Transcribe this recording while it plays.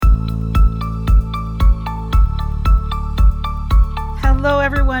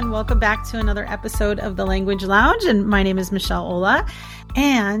Welcome back to another episode of The Language Lounge. And my name is Michelle Ola.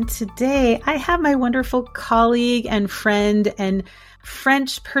 And today I have my wonderful colleague and friend and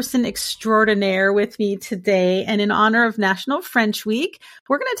French person extraordinaire with me today. And in honor of National French Week,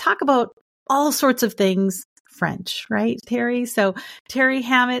 we're going to talk about all sorts of things French, right, Terri? So Terri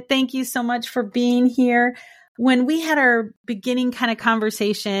Hammatt, thank you so much for being here. When we had our beginning kind of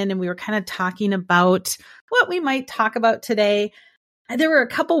conversation and we were kind of talking about what we might talk about today, there were a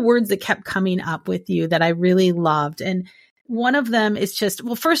couple words that kept coming up with you that I really loved. And one of them is just,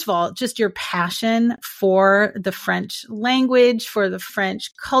 well, first of all, just your passion for the French language, for the French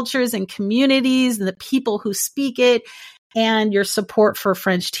cultures and communities and the people who speak it, and your support for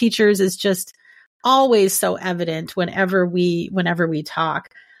French teachers is just always so evident whenever we talk.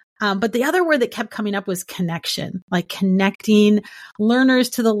 But the other word that kept coming up was connection, like connecting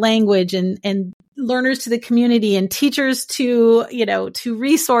learners to the language and learners to the community and teachers to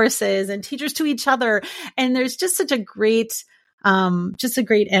resources and teachers to each other. And there's just such a great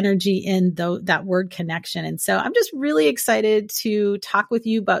energy in that word connection. And so I'm just really excited to talk with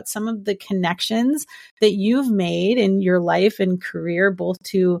you about some of the connections that you've made in your life and career, both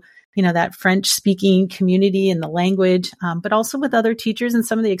to that French speaking community and the language, but also with other teachers and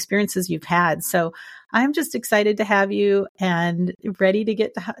some of the experiences you've had. So I'm just excited to have you and ready to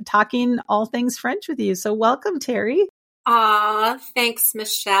get to talking all things French with you. So welcome, Terri. Thanks,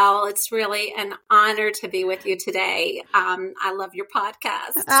 Michelle. It's really an honor to be with you today. I love your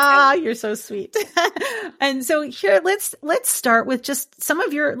podcast. You're so sweet. And so here, let's start with just some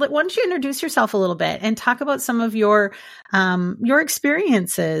of why don't you introduce yourself a little bit and talk about some of your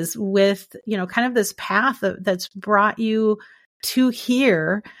experiences with, kind of this path that's brought you to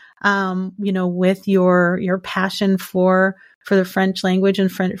here, with your passion for the French language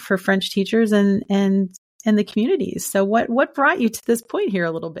and for French teachers and the communities. So what brought you to this point here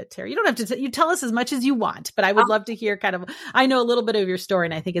a little bit, Terri? You don't have to, you tell us as much as you want, but I would love to hear I know a little bit of your story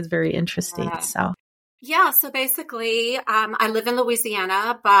and I think it's very interesting. So basically, I live in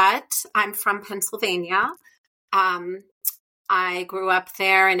Louisiana, but I'm from Pennsylvania. I grew up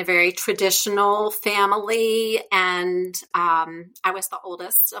there in a very traditional family and I was the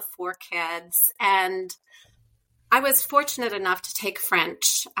oldest of 4 kids, and I was fortunate enough to take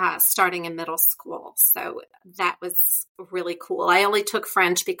French starting in middle school. So that was really cool. I only took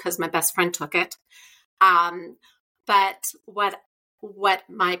French because my best friend took it. But what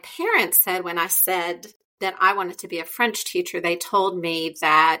my parents said when I said that I wanted to be a French teacher, they told me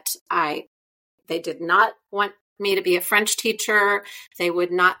that they did not want me to be a French teacher. They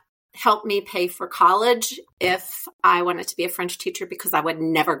would not help me pay for college if I wanted to be a French teacher because I would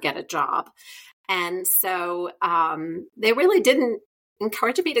never get a job. And so they really didn't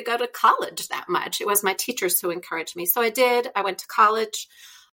encourage me to go to college that much. It was my teachers who encouraged me. So I did. I went to college.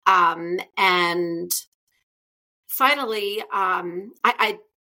 And finally, I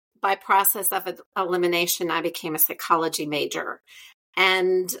by process of elimination, I became a psychology major.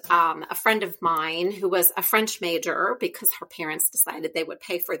 And a friend of mine who was a French major, because her parents decided they would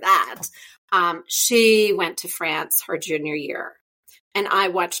pay for that, she went to France her junior year. And I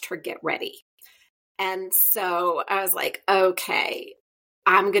watched her get ready. And so I was like, okay,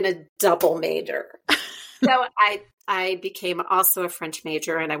 I'm going to double major. So I became also a French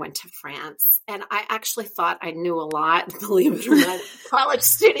major and I went to France. And I actually thought I knew a lot, believe it or not. College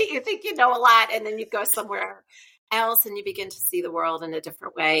student, you think you know a lot, and then you go somewhere else and you begin to see the world in a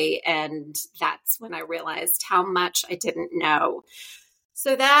different way. And that's when I realized how much I didn't know.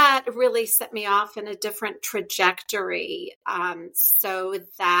 So that really set me off in a different trajectory. So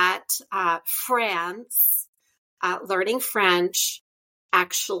that France, learning French,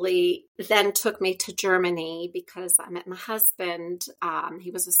 actually then took me to Germany because I met my husband.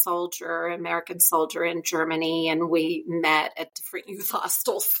 He was a soldier, American soldier in Germany, and we met at different youth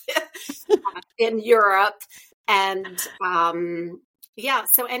hostels in Europe. And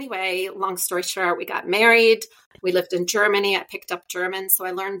so anyway, long story short, we got married. We lived in Germany. I picked up German. So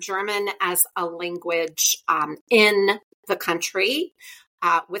I learned German as a language in the country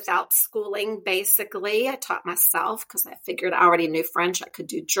without schooling, basically. I taught myself because I figured I already knew French. I could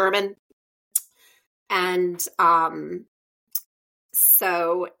do German. And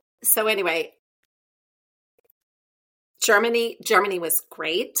so anyway, Germany was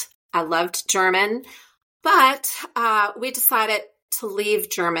great. I loved German. But we decided to leave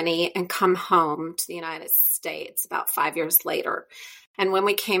Germany and come home to the United States about 5 years later. And when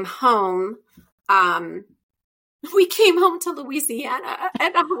we came home to Louisiana,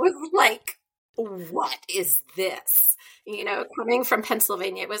 and I was like, what is this? Coming from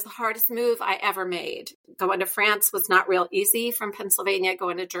Pennsylvania, it was the hardest move I ever made. Going to France was not real easy from Pennsylvania.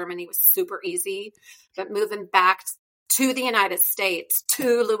 Going to Germany was super easy. But moving back to the United States,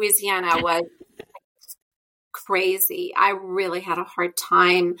 to Louisiana, was crazy. I really had a hard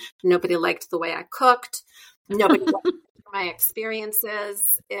time. Nobody liked the way I cooked. Nobody liked my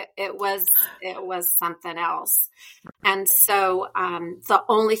experiences. It was something else. And so the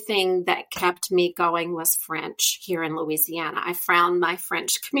only thing that kept me going was French here in Louisiana. I found my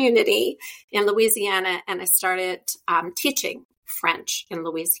French community in Louisiana, and I started teaching French in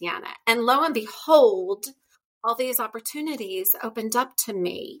Louisiana. And lo and behold, all these opportunities opened up to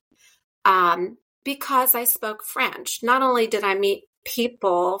me because I spoke French. Not only did I meet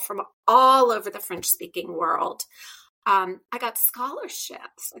people from all over the French-speaking world, I got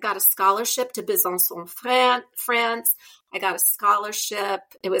scholarships. I got a scholarship to Besançon, France. I got a scholarship.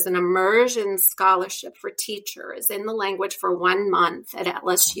 It was an immersion scholarship for teachers in the language for 1 month at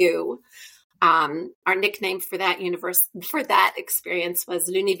LSU. Our nickname for that experience was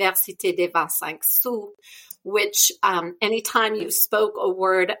l'Université des 25 Sous, which anytime you spoke a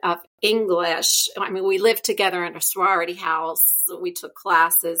word of English, we lived together in a sorority house. We took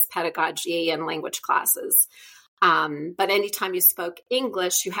classes, pedagogy and language classes. But anytime you spoke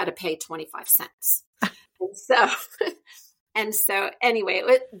English, you had to pay 25 cents. And so anyway,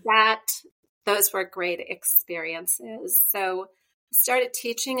 those were great experiences. So I started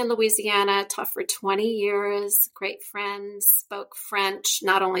teaching in Louisiana, taught for 20 years, great friends, spoke French,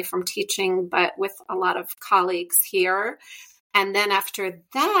 not only from teaching, but with a lot of colleagues here. And then after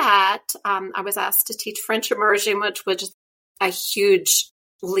that, I was asked to teach French immersion, which was a huge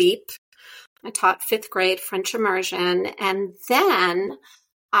leap. I taught 5th grade French immersion, and then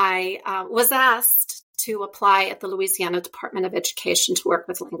I was asked to apply at the Louisiana Department of Education to work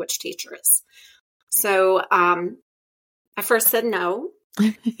with language teachers. So I first said no,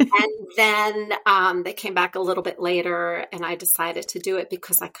 and then they came back a little bit later, and I decided to do it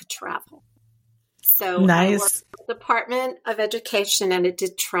because I could travel. So nice. I worked with the Department of Education, and it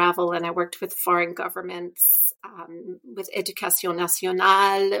did travel, and I worked with foreign governments, with Éducation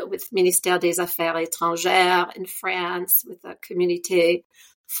Nationale, with Ministère des Affaires étrangères in France, with the Communauté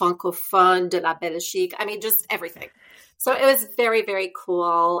Francophone de la Belgique. Just everything. So it was very, very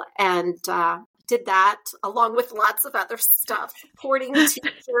cool. And did that along with lots of other stuff, supporting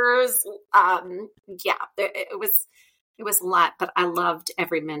teachers. It was a lot, but I loved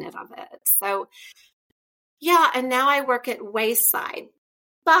every minute of it. So and now I work at Wayside.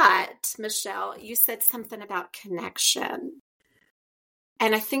 But, Michelle, you said something about connection.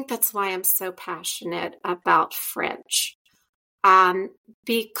 And I think that's why I'm so passionate about French.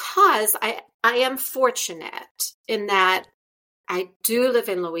 Because I am fortunate in that I do live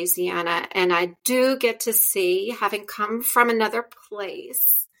in Louisiana, and I do get to see, having come from another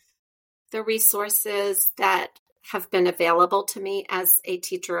place, the resources that have been available to me as a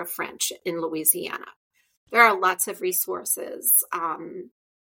teacher of French in Louisiana. There are lots of resources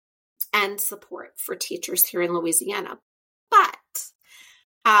and support for teachers here in Louisiana. But,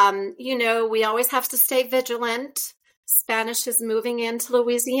 we always have to stay vigilant. Spanish is moving into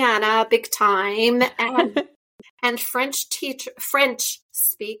Louisiana big time. And French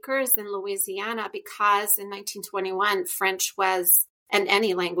speakers in Louisiana, because in 1921, French was, and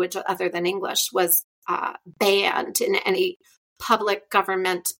any language other than English, was banned in any public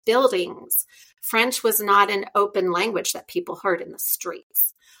government buildings. French was not an open language that people heard in the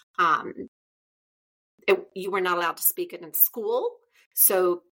streets. You were not allowed to speak it in school.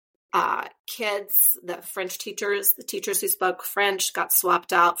 So kids, the French teachers, the teachers who spoke French got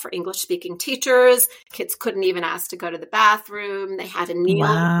swapped out for English-speaking teachers. Kids couldn't even ask to go to the bathroom. They had to kneel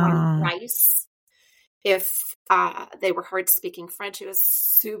on rice if they were heard speaking French. It was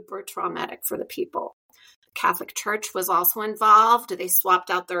super traumatic for the people. Catholic Church was also involved. They swapped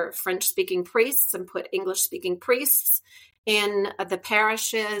out their French-speaking priests and put English-speaking priests in the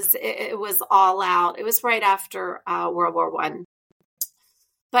parishes. It was all out. It was right after World War I.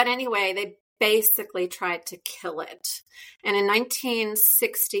 But anyway, they basically tried to kill it. And in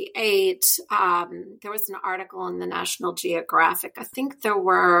 1968, there was an article in the National Geographic. I think there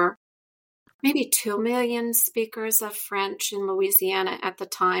were maybe 2 million speakers of French in Louisiana at the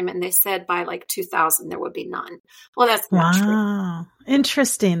time. And they said by 2000, there would be none. Well, that's not true.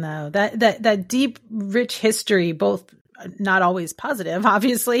 Interesting, though. That deep, rich history, both not always positive,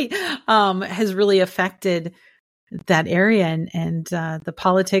 obviously, has really affected that area and the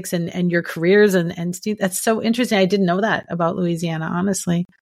politics and your careers and that's so interesting. I didn't know that about Louisiana, honestly.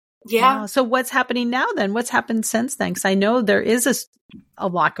 Yeah. Wow. So what's happening now then? What's happened since then? Because I know there is a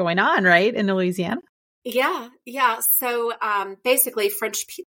lot going on, right, in Louisiana? Yeah, yeah. So basically,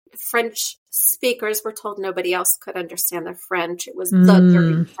 French speakers were told nobody else could understand the French. It was the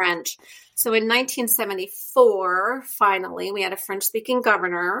dirty Mm. French. So in 1974, finally, we had a French-speaking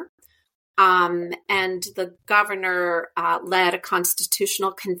governor, and the governor led a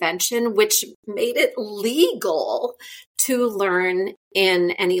constitutional convention, which made it legal to learn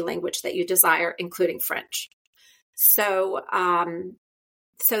in any language that you desire, including French. So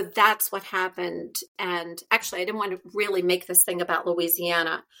so that's what happened. And actually, I didn't want to really make this thing about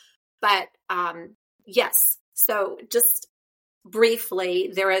Louisiana, but yes. So just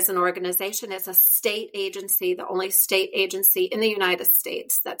briefly, there is an organization, it's a state agency, the only state agency in the United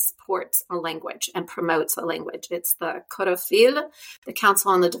States that supports a language and promotes a language. It's the CODOFIL, the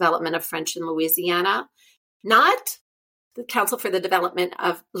Council on the Development of French in Louisiana, not the Council for the Development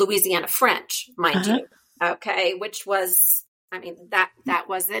of Louisiana French, mind you. Okay, which was, I mean, that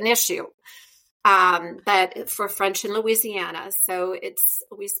was an issue. But for French in Louisiana. So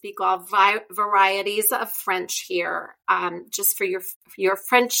we speak all varieties of French here. Just for your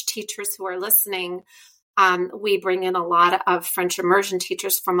French teachers who are listening, we bring in a lot of French immersion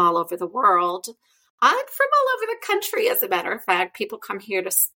teachers from all over the world. I'm from all over the country, as a matter of fact. People come here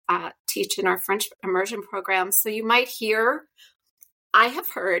to teach in our French immersion programs. So you might hear, I have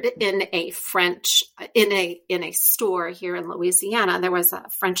heard in a store here in Louisiana, there was a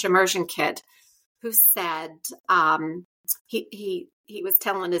French immersion kid who said he was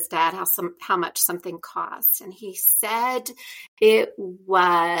telling his dad how much something cost, and he said it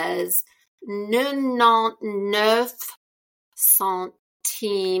was 99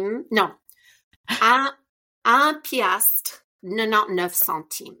 centimes, no, un piastre 99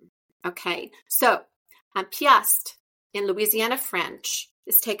 centimes. Okay, so un piastre in Louisiana French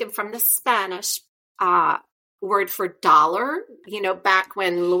is taken from the Spanish word for dollar, back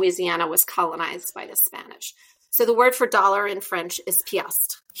when Louisiana was colonized by the Spanish. So the word for dollar in French is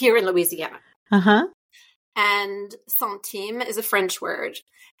piastre here in Louisiana. Uh-huh. And centime is a French word.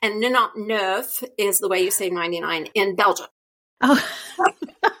 And 99 is the way you say 99 in Belgium. Oh,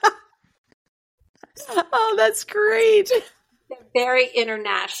 oh, that's great. They're very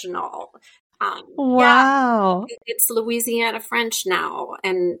international. Wow. Yeah, it's Louisiana French now.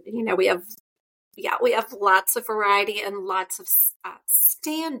 And, we have lots of variety and lots of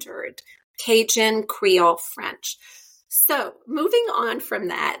standard Cajun Creole French. So moving on from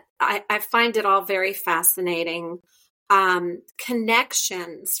that, I find it all very fascinating.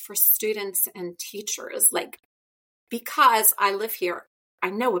 Connections for students and teachers, because I live here, I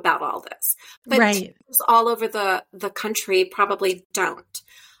know about all this, but right. Teachers all over the country probably don't.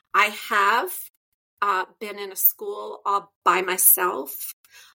 I have been in a school all by myself,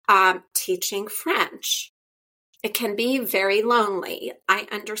 teaching French. It can be very lonely. I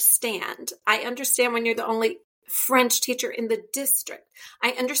understand when you're the only French teacher in the district.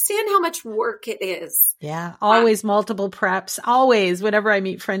 I understand how much work it is. Yeah. Always multiple preps. Always. Whenever I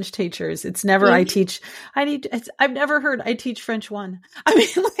meet French teachers, it's never, I've never heard I teach French 1. I mean,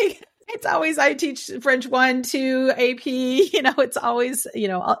 it's always, I teach French 1, 2, AP, it's always,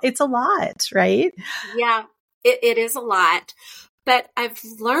 it's a lot, right? Yeah, it is a lot. But I've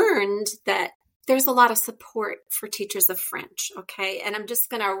learned that there's a lot of support for teachers of French, okay? And I'm just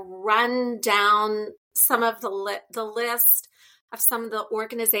going to run down some of the list of some of the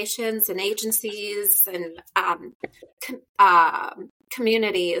organizations and agencies and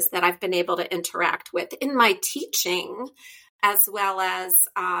communities that I've been able to interact with in my teaching, as well as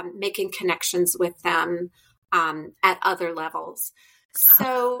making connections with them at other levels.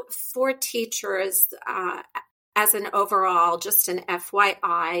 So for teachers, as an overall, just an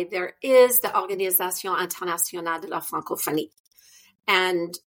FYI, there is the Organisation Internationale de la Francophonie.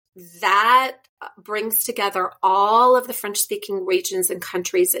 And that brings together all of the French-speaking regions and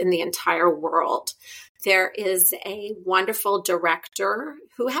countries in the entire world. There is a wonderful director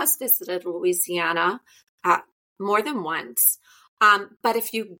who has visited Louisiana more than once. But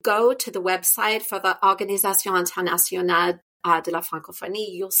if you go to the website for the Organisation Internationale de la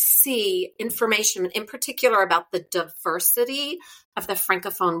Francophonie, you'll see information in particular about the diversity of the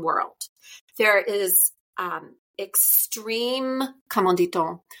Francophone world. There is extreme, comment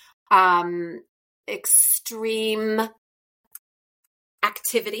dit-on, extreme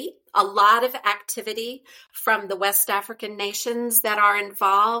activity, a lot of activity from the West African nations that are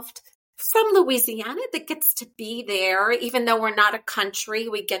involved, from Louisiana that gets to be there. Even though we're not a country,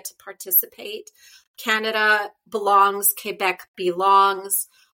 we get to participate. Canada belongs, Quebec belongs,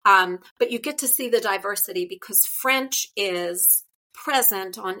 but you get to see the diversity because French is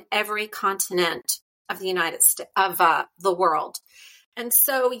present on every continent of the United States, of the world. And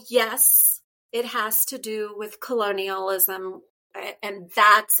so, yes, it has to do with colonialism, and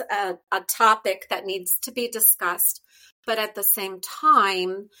that's a topic that needs to be discussed. But at the same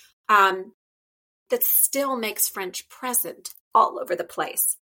time, that still makes French present all over the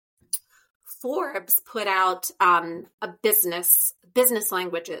place. Forbes put out a business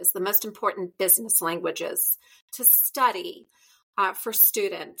languages, the most important business languages to study for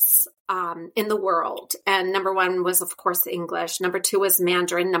students in the world. And number one was, of course, English. Number two was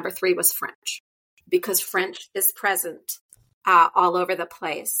Mandarin. Number three was French, because French is present all over the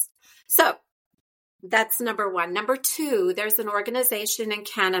place. So that's number one. Number two, there's an organization in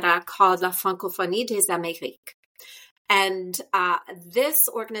Canada called La Francophonie des Amériques. And this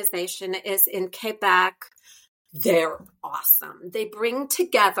organization is in Quebec. They're awesome. They bring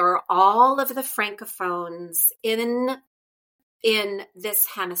together all of the Francophones in this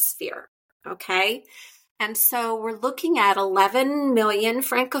hemisphere, okay? And so we're looking at 11 million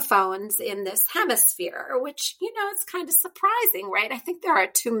Francophones in this hemisphere, which, it's kind of surprising, right? I think there are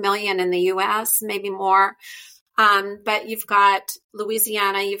 2 million in the U.S., maybe more. But you've got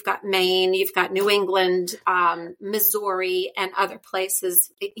Louisiana, you've got Maine, you've got New England, Missouri, and other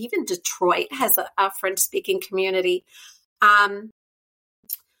places. Even Detroit has a French-speaking community.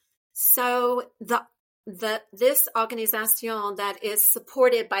 So this organization that is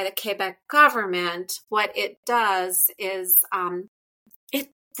supported by the Quebec government, what it does is it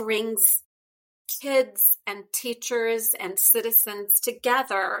brings kids and teachers and citizens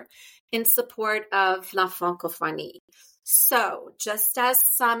together in support of La Francophonie. So, just as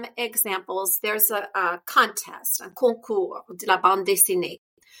some examples, there's a contest, un concours de la bande dessinée,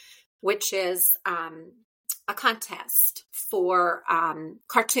 which is a contest for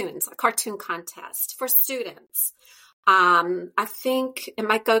cartoons, a cartoon contest for students. I think it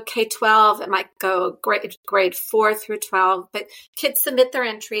might go K-12, it might go grade 4 through 12, but kids submit their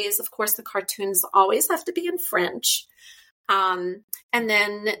entries. Of course, the cartoons always have to be in French. And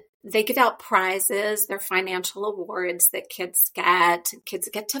then they give out prizes, they're financial awards that kids get. Kids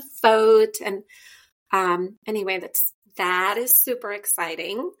get to vote. And anyway, that is super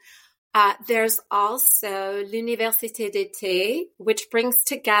exciting. There's also l'Université d'été, which brings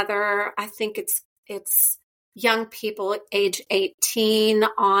together, I think it's young people age 18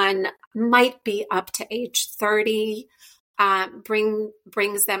 on, might be up to age 30,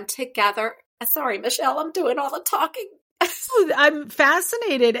 brings them together. Sorry, Michelle, I'm doing all the talking. I'm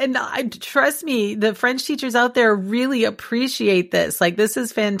fascinated. And trust me, the French teachers out there really appreciate this. Like, this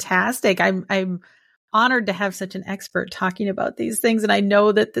is fantastic. I'm honored to have such an expert talking about these things. And I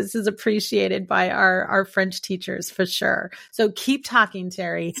know that this is appreciated by our French teachers for sure. So keep talking,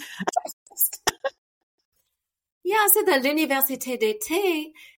 Terri. Yeah, so the l'Université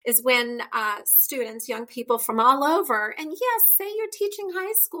d'été is when students, young people from all over, and yes, say you're teaching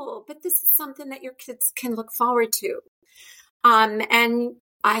high school, but this is something that your kids can look forward to. And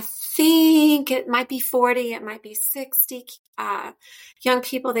I think it might be 40, it might be 60 young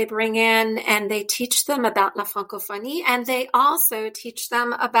people they bring in, and they teach them about La Francophonie, and they also teach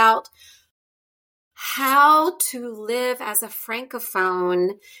them about how to live as a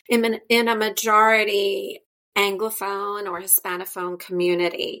Francophone in a majority Anglophone or Hispanophone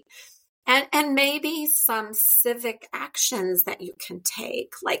community. And maybe some civic actions that you can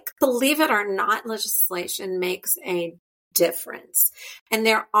take, like, believe it or not, legislation makes a difference. And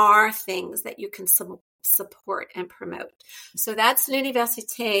there are things that you can support and promote. So that's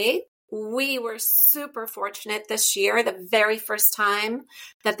l'Université. We were super fortunate this year, the very first time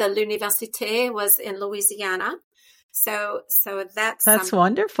that the l'Université was in Louisiana. So that's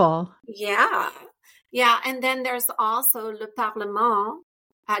wonderful. Yeah. Yeah. And then there's also Le Parlement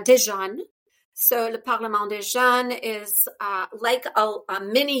des Jeunes. So Le Parlement des Jeunes is like a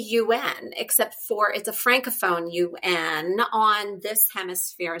mini UN, except for it's a Francophone UN on this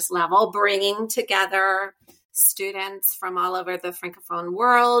hemisphere's level, bringing together students from all over the Francophone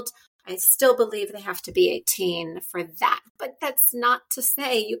world. I still believe they have to be 18 for that, but that's not to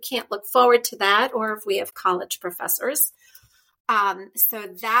say you can't look forward to that, or if we have college professors. So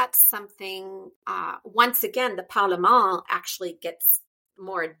that's something, once again, the Parlement actually gets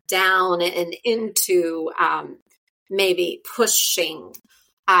more down and into maybe pushing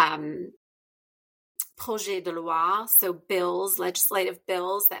projet de loi, so bills, legislative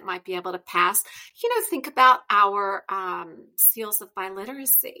bills that might be able to pass. Think about our seals of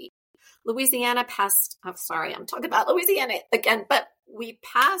biliteracy. Louisiana passed, I'm talking about Louisiana again, but we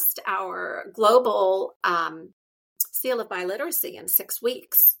passed our global seal of biliteracy in 6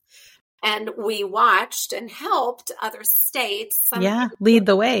 weeks. And we watched and helped other states. Lead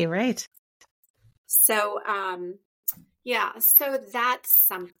the way, right? So, so that's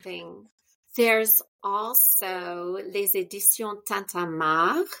something. There's also Les Éditions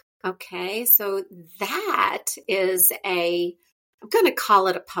Tintamarre. Okay, so that is I'm going to call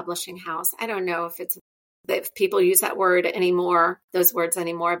it a publishing house. I don't know if people use that word anymore, those words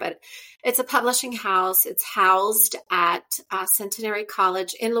anymore, but it's a publishing house. It's housed at Centenary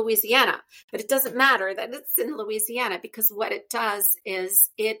College in Louisiana, but it doesn't matter that it's in Louisiana because what it does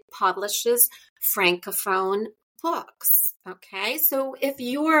is it publishes Francophone books. Okay, so if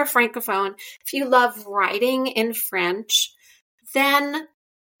you're a Francophone, if you love writing in French, then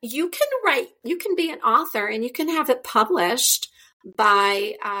you can be an author and you can have it published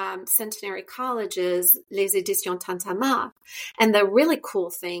by Centenary College's Les Éditions Tintamarre. And the really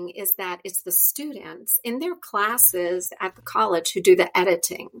cool thing is that it's the students in their classes at the college who do the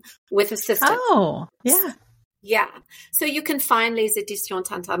editing with assistants. Oh, yeah. Yeah. So you can find Les Éditions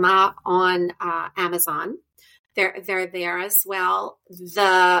Tintamarre on Amazon. They're there as well.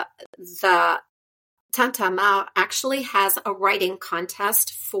 The Tintamarre actually has a writing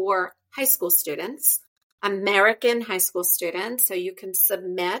contest for high school students, American high school students. So you can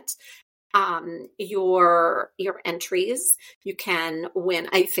submit your entries. You can win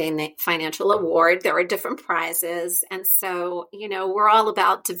a financial award. There are different prizes. And so, we're all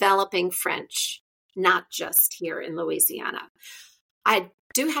about developing French, not just here in Louisiana. I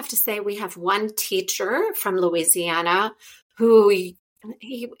do have to say we have one teacher from Louisiana who he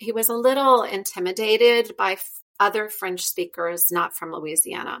was a little intimidated by other French speakers not from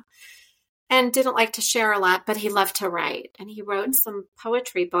Louisiana and didn't like to share a lot, but he loved to write. And he wrote some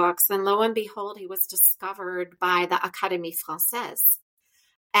poetry books. And lo and behold, he was discovered by the Académie Française.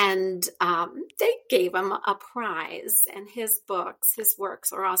 And they gave him a prize. And his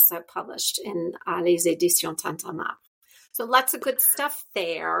works are also published in Les Éditions Tintamarre. So lots of good stuff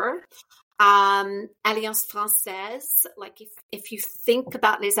there. Alliance Française, like if you think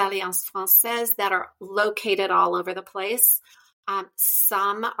about les Alliances Françaises that are located all over the place,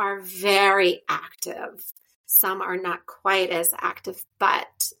 some are very active. Some are not quite as active,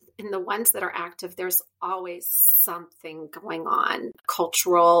 but in the ones that are active, there's always something going on,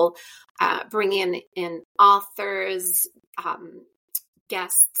 cultural, bringing in authors,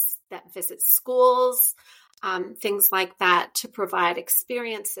 guests that visit schools, things like that to provide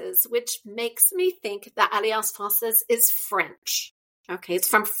experiences, which makes me think that Alliance Française is French. Okay, it's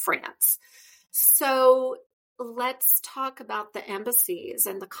from France. So let's talk about the embassies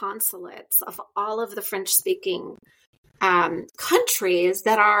and the consulates of all of the French-speaking countries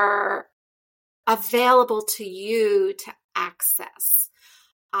that are available to you to access.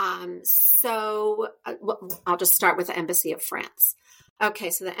 So I'll just start with the Embassy of France.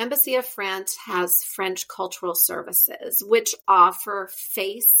 Okay, so the Embassy of France has French Cultural Services, which offer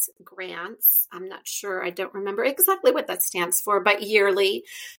FACE grants. I'm not sure, I don't remember exactly what that stands for, but yearly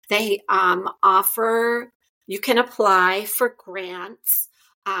they you can apply for grants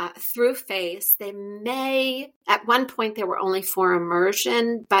through FACE. They may, at one point they were only for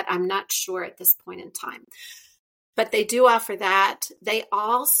immersion, but I'm not sure at this point in time. But they do offer that. They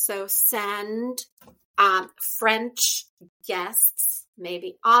also send French guests,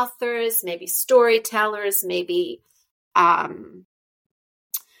 maybe authors, maybe storytellers, maybe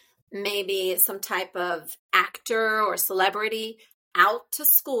some type of actor or celebrity out to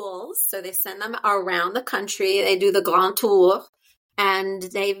schools. So they send them around the country. They do the grand tour and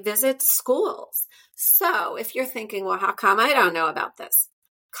they visit schools. So if you're thinking, well, how come I don't know about this?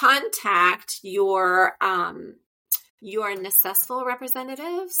 Contact your NCSFL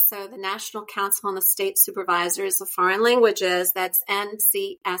representative, so the National Council on the State Supervisors of Foreign Languages, that's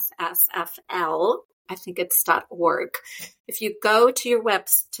NCSSFL, I think it's .org. If you go to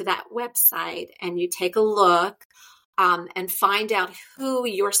that website and you take a look and find out who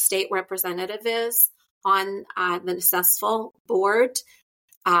your state representative is on the NCSFL board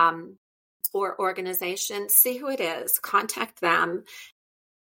or organization, see who it is, contact them,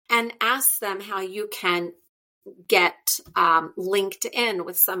 and ask them how you can get linked in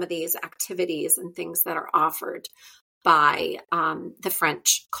with some of these activities and things that are offered by the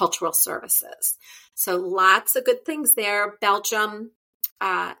French Cultural Services. So lots of good things there. Belgium,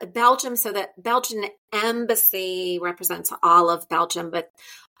 so the Belgian embassy represents all of Belgium, but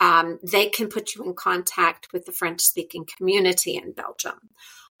they can put you in contact with the French-speaking community in Belgium,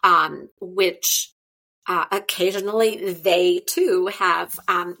 which occasionally they too have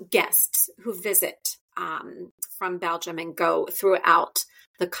guests who visit from Belgium and go throughout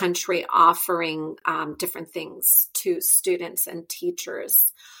the country offering different things to students and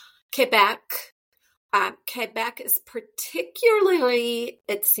teachers. Quebec is particularly,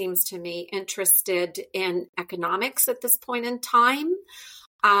 it seems to me, interested in economics at this point in time.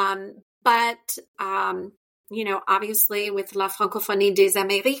 But, obviously with La Francophonie des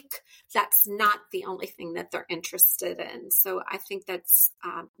Amériques, that's not the only thing that they're interested in. So I think that's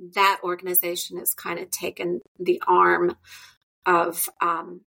that organization has kind of taken the arm of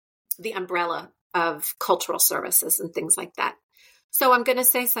the umbrella of cultural services and things like that. So I'm going to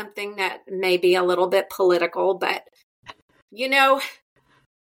say something that may be a little bit political, but,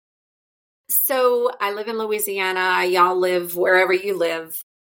 so I live in Louisiana. Y'all live wherever you live.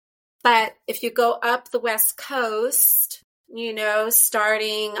 But if you go up the West Coast,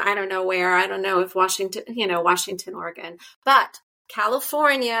 starting, I don't know where, I don't know if Washington, Oregon, but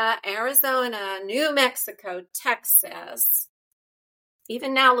California, Arizona, New Mexico, Texas,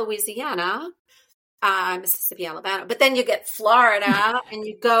 even now Louisiana, Mississippi, Alabama, but then you get Florida and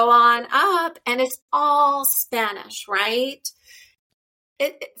you go on up and it's all Spanish, right?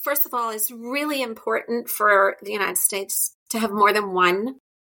 First of all, it's really important for the United States to have more than one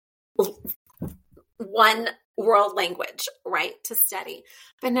world language, right, to study.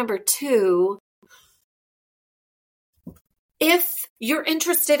 But number two, if you're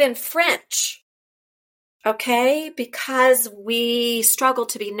interested in French, okay, because we struggle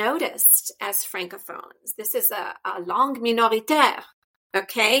to be noticed as francophones, this is a langue minoritaire,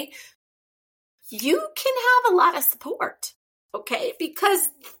 okay, you can have a lot of support, okay, because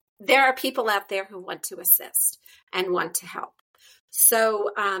there are people out there who want to assist and want to help.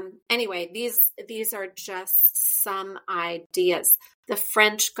 So anyway, these are just some ideas. The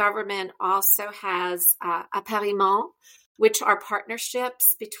French government also has appariements, which are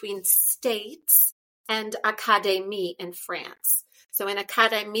partnerships between states and académie in France. So an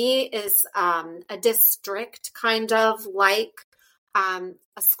académie is a district, kind of like a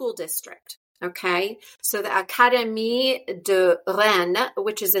school district. Okay, so the Académie de Rennes,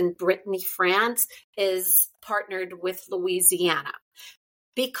 which is in Brittany, France, is partnered with Louisiana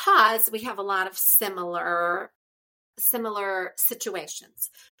because we have a lot of similar situations.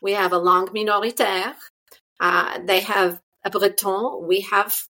 We have a langue minoritaire. They have a Breton. We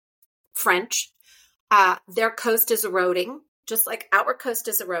have French. Their coast is eroding, just like our coast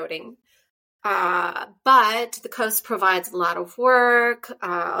is eroding. But the coast provides a lot of work,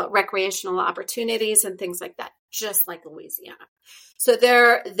 recreational opportunities and things like that, just like Louisiana. So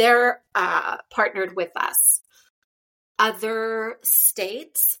they're partnered with us. Other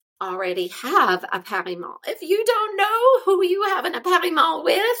states already have appariement. If you don't know who you have an appariement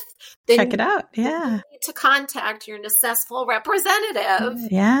with, then check it out. Yeah. You need to contact your successful representative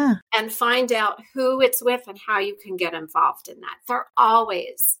and find out who it's with and how you can get involved in that.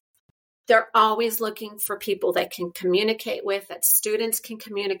 They're always looking for people that can communicate with, that students can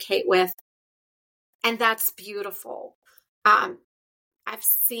communicate with. And that's beautiful. I've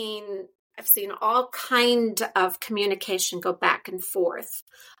seen all kind of communication go back and forth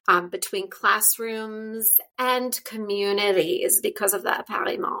between classrooms and communities because of the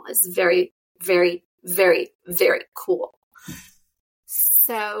appariement. It's very, very, very, very cool.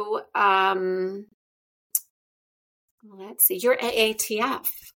 So let's see, your AATF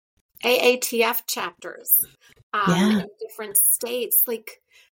chapters in different states. Like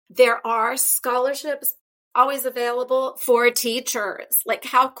there are scholarships always available for teachers. Like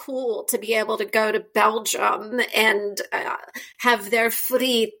how cool to be able to go to Belgium and have their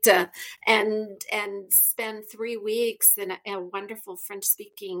frites and spend 3 weeks in a wonderful French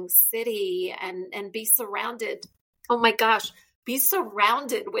speaking city and be surrounded. Oh my gosh. Be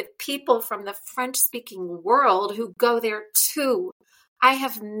surrounded with people from the French speaking world who go there too. I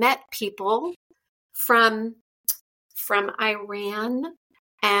have met people from Iran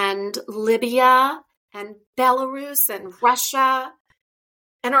and Libya and Belarus and Russia,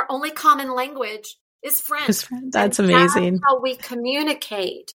 and our only common language is French. That's amazing. That's how we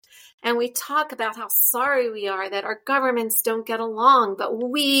communicate. And we talk about how sorry we are that our governments don't get along, but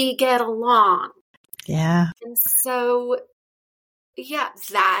we get along. Yeah. And so,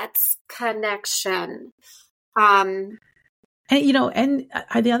 that's connection. And,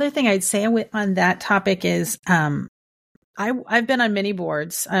 the other thing I'd say on that topic is, I've been on many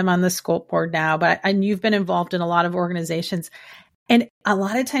boards. I'm on the Scope board now, and you've been involved in a lot of organizations. And a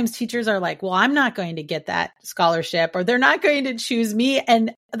lot of times teachers are like, well, I'm not going to get that scholarship, or they're not going to choose me.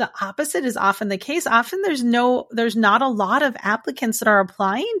 And the opposite is often the case. Often there's not a lot of applicants that are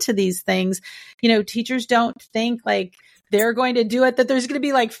applying to these things. Teachers don't think like they're going to do it, that there's going to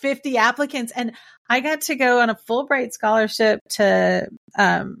be like 50 applicants. And I got to go on a Fulbright scholarship to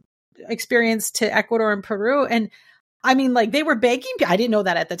experience to Ecuador and Peru. And I mean, like they were begging. I didn't know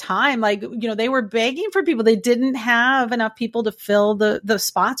that at the time. Like, they were begging for people. They didn't have enough people to fill the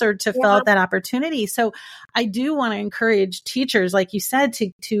spots or to fill out that opportunity. So I do want to encourage teachers, like you said,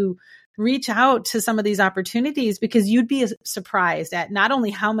 to reach out to some of these opportunities, because you'd be surprised at not only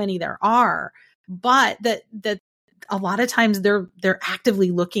how many there are, but that a lot of times they're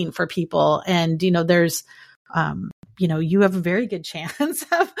actively looking for people. And, there's, you have a very good chance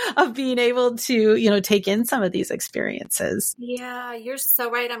of being able to, take in some of these experiences. Yeah, you're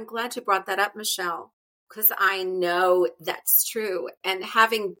so right. I'm glad you brought that up, Michelle, because I know that's true. And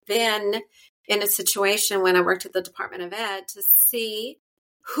having been in a situation when I worked at the Department of Ed to see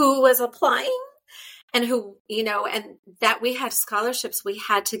who was applying and who, and that we had scholarships we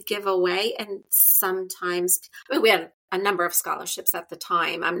had to give away. And sometimes, we had a number of scholarships at the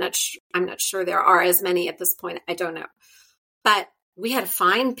time. I'm not sure there are as many at this point. I don't know. But we had to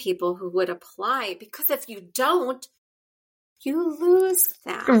find people who would apply, because if you don't, you lose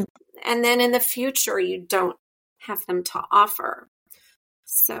them. And then in the future, you don't have them to offer.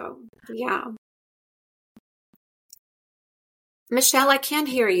 So, yeah. Michelle, I can't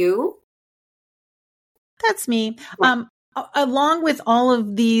hear you. That's me. Along with all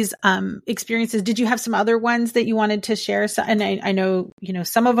of these experiences, did you have some other ones that you wanted to share? So, and I know,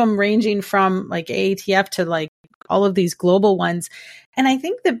 some of them ranging from like AATF to like all of these global ones. And I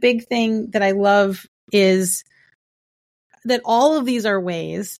think the big thing that I love is that all of these are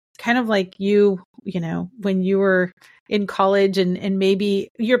ways, kind of like when you were in college and maybe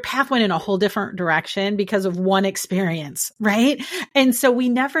your path went in a whole different direction because of one experience, right? And so we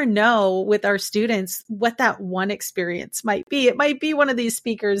never know with our students what that one experience might be. It might be one of these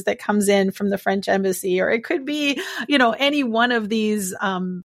speakers that comes in from the French embassy, or it could be, any one of these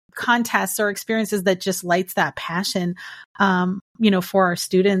contests or experiences that just lights that passion, for our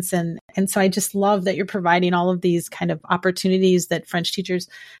students. And so I just love that you're providing all of these kind of opportunities that French teachers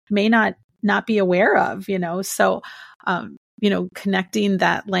may not be aware of, so, connecting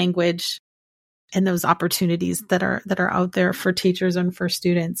that language and those opportunities that are out there for teachers and for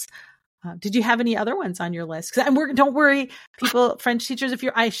students. Did you have any other ones on your list? Don't worry, people, French teachers,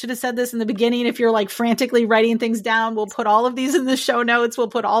 I should have said this in the beginning, if you're like frantically writing things down, we'll put all of these in the show notes. We'll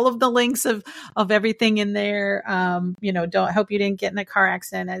put all of the links of everything in there. Hope you didn't get in a car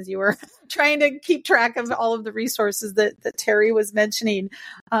accident as you were trying to keep track of all of the resources that Terri was mentioning.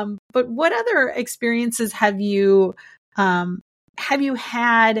 But what other experiences have you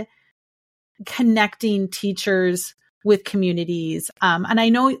had connecting teachers with communities? And I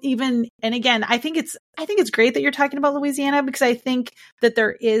know again, I think it's great that you're talking about Louisiana, because I think that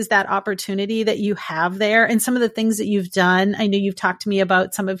there is that opportunity that you have there, and some of the things that you've done. I know you've talked to me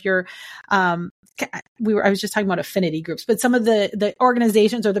about some of your, I was just talking about affinity groups, but some of the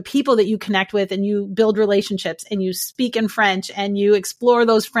organizations or the people that you connect with, and you build relationships, and you speak in French, and you explore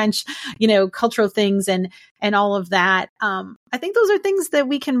those French, cultural things and all of that. I think those are things that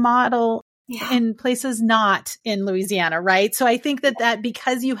we can model in places not in Louisiana, right? So I think that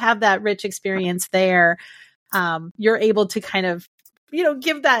because you have that rich experience there, you're able to kind of,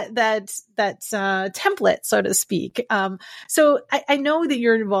 give that template, so to speak. So I know that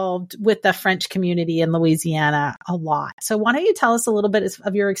you're involved with the French community in Louisiana a lot. So why don't you tell us a little bit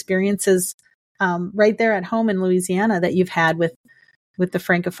of your experiences right there at home in Louisiana that you've had with the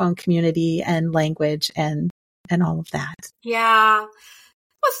Francophone community and language and all of that? Yeah.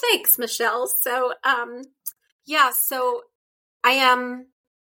 Well, thanks, Michelle. So, so I am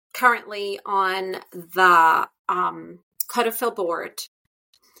currently on the Codafil board,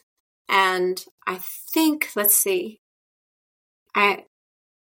 and I think, let's see,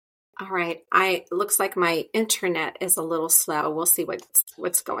 looks like my internet is a little slow. We'll see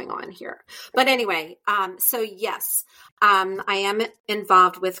what's going on here. But anyway, so yes, I am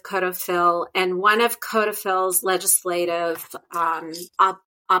involved with Codafil, and one of Codafil's legislative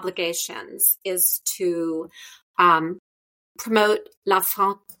obligations is to promote la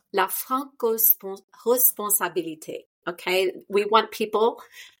franco-responsabilité. Okay, we want people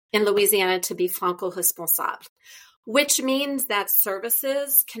in Louisiana to be franco-responsable, which means that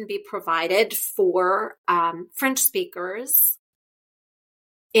services can be provided for French speakers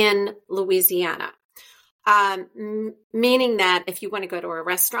in Louisiana. Meaning that if you want to go to a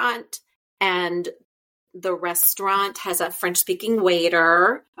restaurant and the restaurant has a French-speaking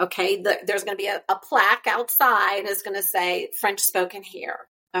waiter, okay, there's going to be a plaque outside that's going to say French spoken here,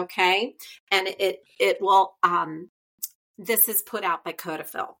 okay? And it will, this is put out by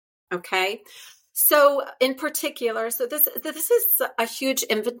Codafil, okay? So in particular, so this is a huge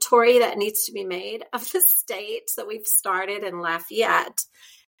inventory that needs to be made of the state. So we've started in Lafayette,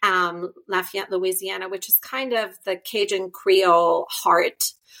 Louisiana, which is kind of the Cajun Creole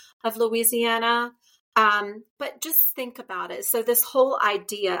heart of Louisiana. But just think about it. So this whole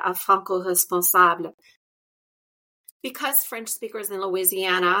idea of franco-responsable, because French speakers in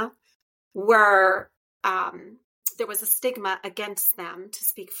Louisiana were, there was a stigma against them to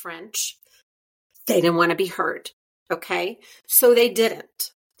speak French. They didn't want to be heard. Okay. So they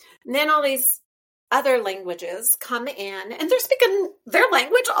didn't. And then all these other languages come in and they're speaking their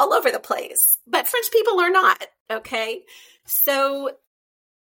language all over the place, but French people are not. Okay. So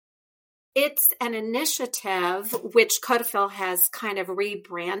it's an initiative which Codefil has kind of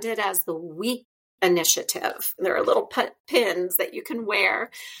rebranded as the We Initiative. There are little pins that you can wear.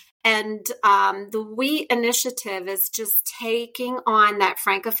 And the We Initiative is just taking on that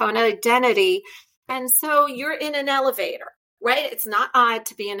Francophone identity. And so you're in an elevator, right? It's not odd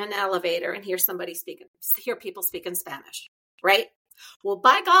to be in an elevator and hear people speaking Spanish, right? Well,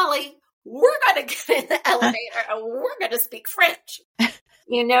 by golly, we're going to get in the elevator and we're going to speak French,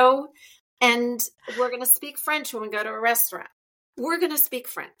 and we're going to speak French when we go to a restaurant. We're going to speak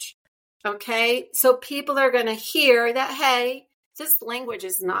French. Okay. So people are going to hear that, hey, this language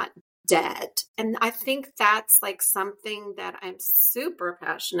is not dead. And I think that's like something that I'm super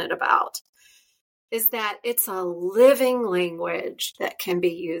passionate about, is that it's a living language that can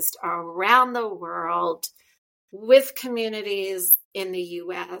be used around the world with communities in the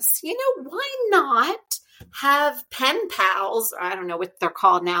U.S. Why not have pen pals? I don't know what they're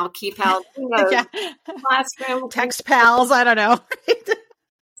called now, key pals, Yeah. classroom. Text pals, I don't know.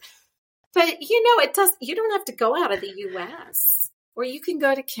 But, you don't have to go out of the U.S. or you can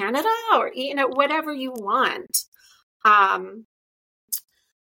go to Canada or, whatever you want.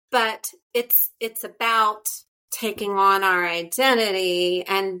 But it's about taking on our identity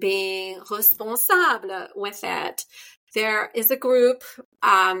and being responsable with it. There is a group,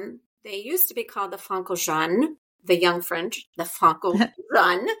 they used to be called the Franco-Jeunes, the young French, the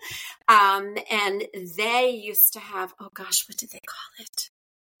Franco-Jeunes. And they used to have, oh gosh, what did they call it?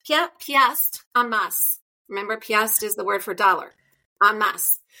 Piastre en masse. Remember, piastre is the word for dollar. En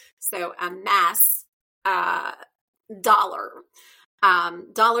masse. So a mass, dollar.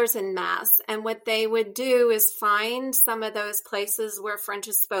 Dollars en masse. And what they would do is find some of those places where French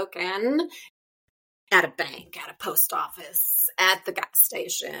is spoken at a bank, at a post office, at the gas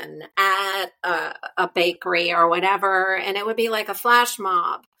station, at a bakery or whatever. And it would be like a flash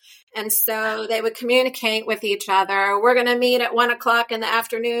mob. And so they would communicate with each other. We're going to meet at 1:00 in the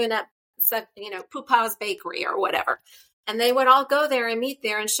afternoon at, Pupa's bakery or whatever. And they would all go there and meet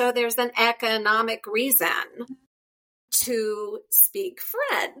there and show there's an economic reason to speak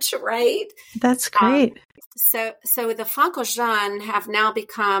French, right? That's great. So the Franco-Jeunes have now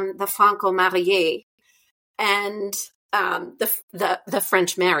become the Franco-Mariés and the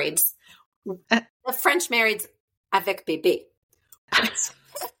French marrieds. The French marrieds avec bébé.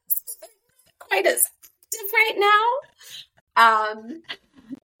 Quite as active right now.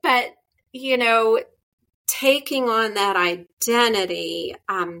 But, taking on that identity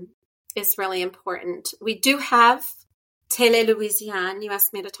is really important. We do have Télé Louisiane. You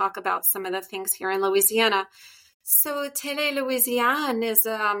asked me to talk about some of the things here in Louisiana. So Télé Louisiane is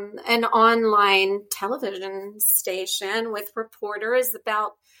an online television station with reporters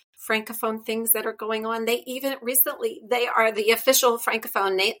about Francophone things that are going on. They are the official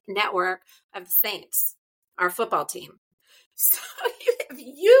Francophone network of the Saints, our football team. So if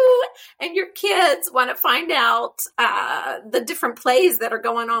you and your kids want to find out the different plays that are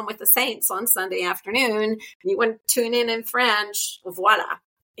going on with the Saints on Sunday afternoon, and you want to tune in French, voila,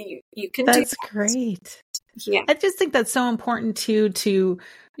 you can do that. That's great. Yeah. I just think that's so important too, to,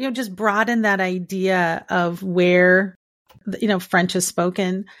 just broaden that idea of where, French is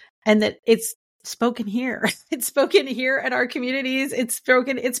spoken, and that it's spoken here. It's spoken here at our communities. It's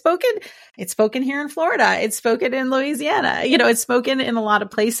spoken here in Florida. It's spoken in Louisiana. It's spoken in a lot of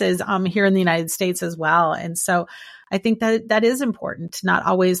places here in the United States as well. And so I think that is important to not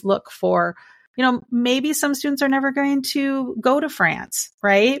always look for, maybe some students are never going to go to France,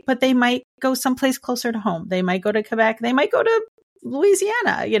 right? But they might go someplace closer to home. They might go to Quebec. They might go to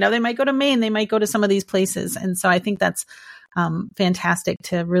Louisiana. They might go to Maine. They might go to some of these places. And so I think that's fantastic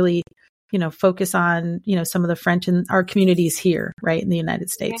to really focus on, some of the French in our communities here, right, in the United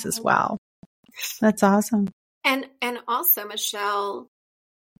States as well. That's awesome. And also, Michelle,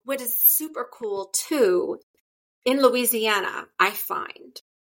 what is super cool too, in Louisiana, I find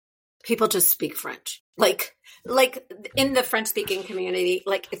people just speak French. Like in the French speaking community,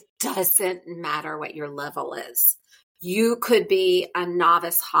 it doesn't matter what your level is. You could be a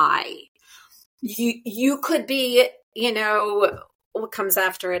novice high. You could be, what comes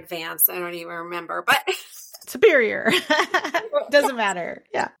after advanced? I don't even remember, but superior. Doesn't matter.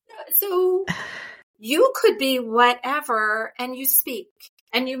 Yeah. So you could be whatever, and you speak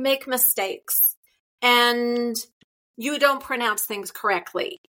and you make mistakes and you don't pronounce things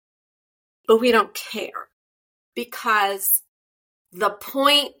correctly. but we don't care, because the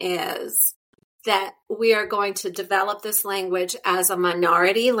point is that we are going to develop this language as a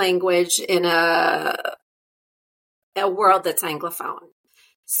minority language in a world that's Anglophone.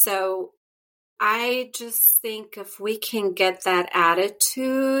 So I just think if we can get that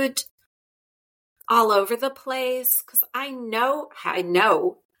attitude all over the place, because I know,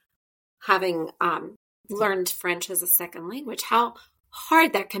 having learned French as a second language, how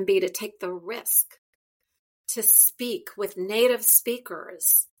hard that can be to take the risk to speak with native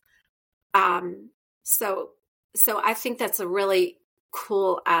speakers. So I think that's a really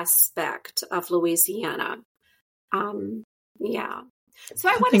cool aspect of Louisiana. Yeah. So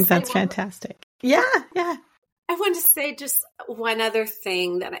I think that's fantastic. Yeah. I want to say just one other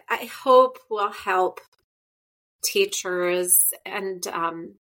thing that I hope will help teachers. And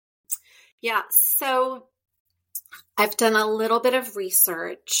so I've done a little bit of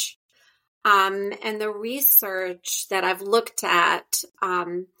research. And the research that I've looked at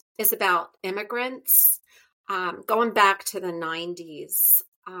is about immigrants, going back to the 90s,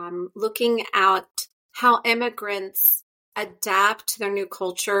 looking at how immigrants adapt to their new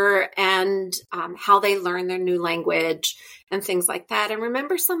culture and how they learn their new language and things like that. And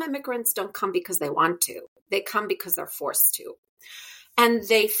remember, some immigrants don't come because they want to. They come because they're forced to. And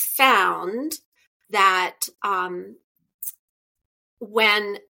they found that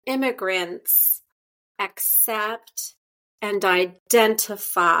when immigrants accept and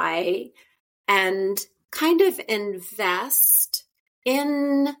identify and kind of invest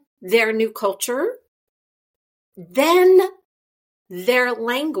in their new culture, then their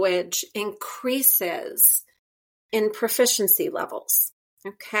language increases in proficiency levels.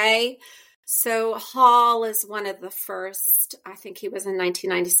 Okay. So Hall is one of the first, I think he was in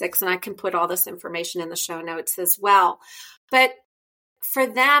 1996, and I can put all this information in the show notes as well. But for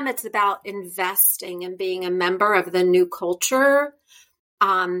them, it's about investing and being a member of the new culture.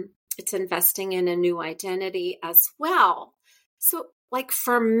 It's investing in a new identity as well. So like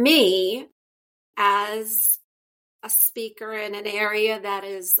for me, as a speaker in an area that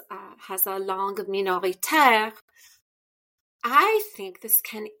is has a langue minoritaire, I think this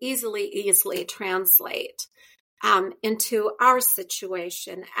can easily translate into our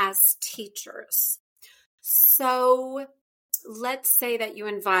situation as teachers. So let's say that you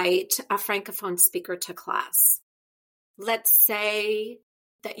invite a Francophone speaker to class. Let's say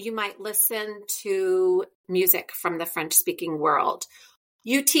that you might listen to music from the French-speaking world.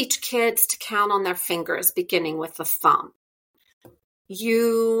 You teach kids to count on their fingers, beginning with the thumb.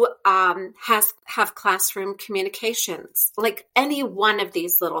 You have classroom communications, like any one of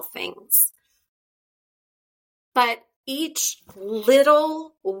these little things. But each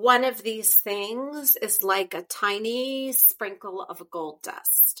little one of these things is like a tiny sprinkle of gold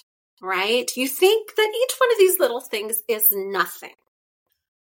dust, right? You think that each one of these little things is nothing.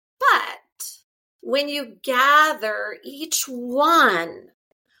 But when you gather each one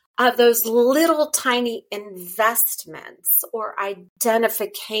of those little tiny investments or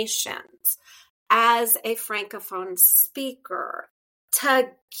identifications as a Francophone speaker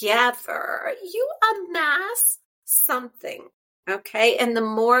together, you amass something, okay? And the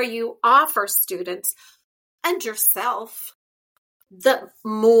more you offer students and yourself, the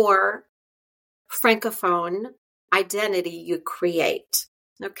more Francophone identity you create,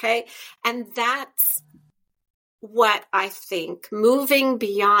 okay? And that's what I think, moving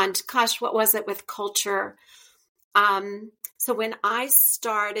beyond, what was it with culture? So when I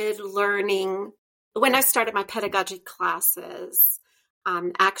started my pedagogy classes,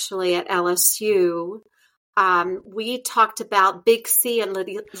 actually at LSU, we talked about big C and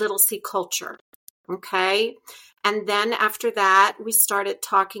little c culture. Okay. And then after that, we started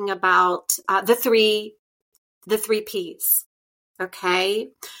talking about the three P's.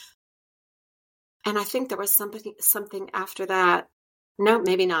 Okay. And I think there was something after that. No,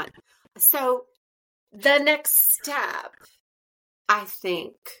 maybe not. So the next step, I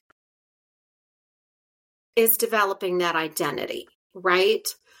think, is developing that identity, right?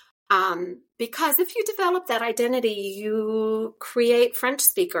 Because if you develop that identity, you create French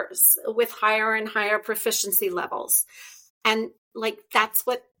speakers with higher and higher proficiency levels. And that's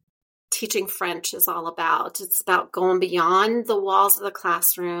what teaching French is all about. It's about going beyond the walls of the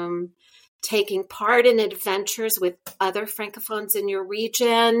classroom, taking part in adventures with other Francophones in your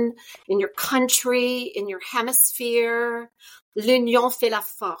region, in your country, in your hemisphere. L'union fait la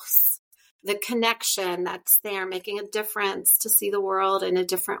force. The connection that's there, making a difference to see the world in a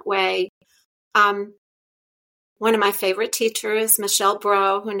different way. One of my favorite teachers, Michelle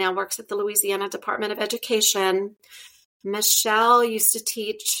Bro, who now works at the Louisiana Department of Education, Michelle used to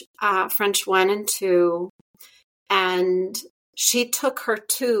teach French 1 and 2, and she took her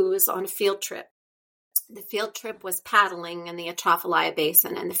 2s on a field trip. The field trip was paddling in the Atchafalaya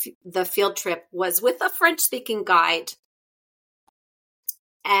Basin, and the field trip was with a French-speaking guide.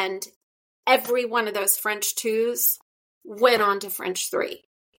 And every one of those French 2s went on to French 3.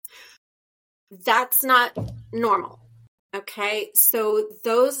 That's not normal. Okay, so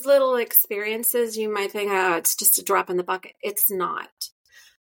those little experiences, you might think, oh, it's just a drop in the bucket. It's not.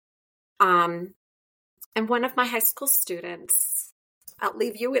 And one of my high school students, I'll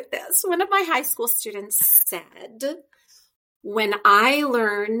leave you with this. One of my high school students said, when I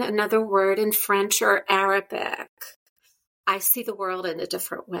learn another word in French or Arabic, I see the world in a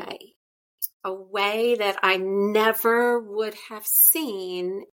different way. A way that I never would have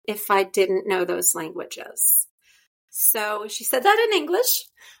seen if I didn't know those languages. So she said that in English,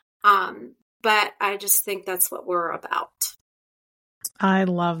 but I just think that's what we're about. I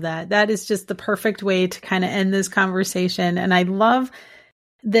love that. That is just the perfect way to kind of end this conversation. And I love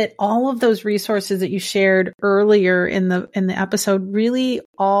that all of those resources that you shared earlier in the episode really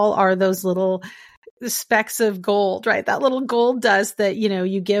all are those little specks of gold, right? That little gold dust that,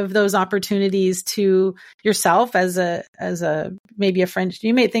 you give those opportunities to yourself as maybe a French,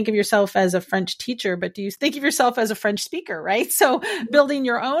 you may think of yourself as a French teacher, but do you think of yourself as a French speaker, right? So building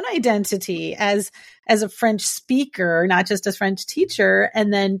your own identity as a French speaker, not just a French teacher,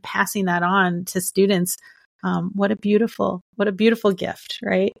 and then passing that on to students. What a beautiful gift,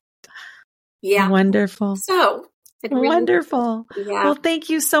 right? Yeah. Wonderful. So wonderful. Yeah. Well,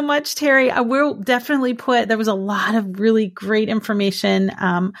 thank you so much, Terri. I will definitely there was a lot of really great information.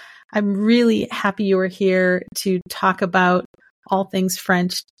 I'm really happy you were here to talk about all things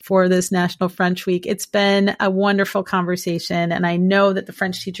French for this National French Week. It's been a wonderful conversation. And I know that the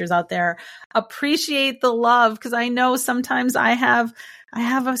French teachers out there appreciate the love, because I know sometimes I have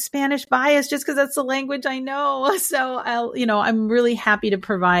a Spanish bias just because that's the language I know. So I'm really happy to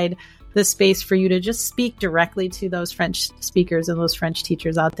provide the space for you to just speak directly to those French speakers and those French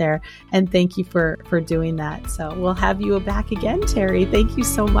teachers out there. And thank you for doing that. So we'll have you back again, Terri. Thank you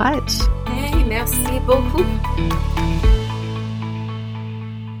so much. Hey, merci beaucoup.